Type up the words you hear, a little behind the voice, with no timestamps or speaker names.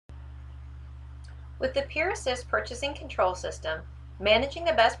With the Peer Assist purchasing control system, managing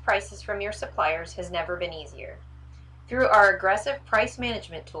the best prices from your suppliers has never been easier. Through our aggressive price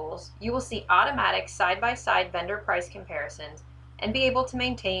management tools, you will see automatic side-by-side vendor price comparisons and be able to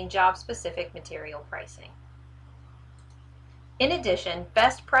maintain job-specific material pricing. In addition,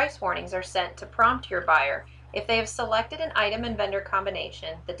 best price warnings are sent to prompt your buyer if they have selected an item and vendor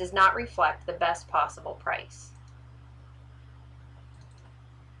combination that does not reflect the best possible price.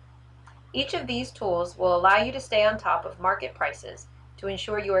 Each of these tools will allow you to stay on top of market prices to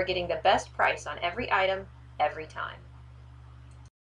ensure you are getting the best price on every item, every time.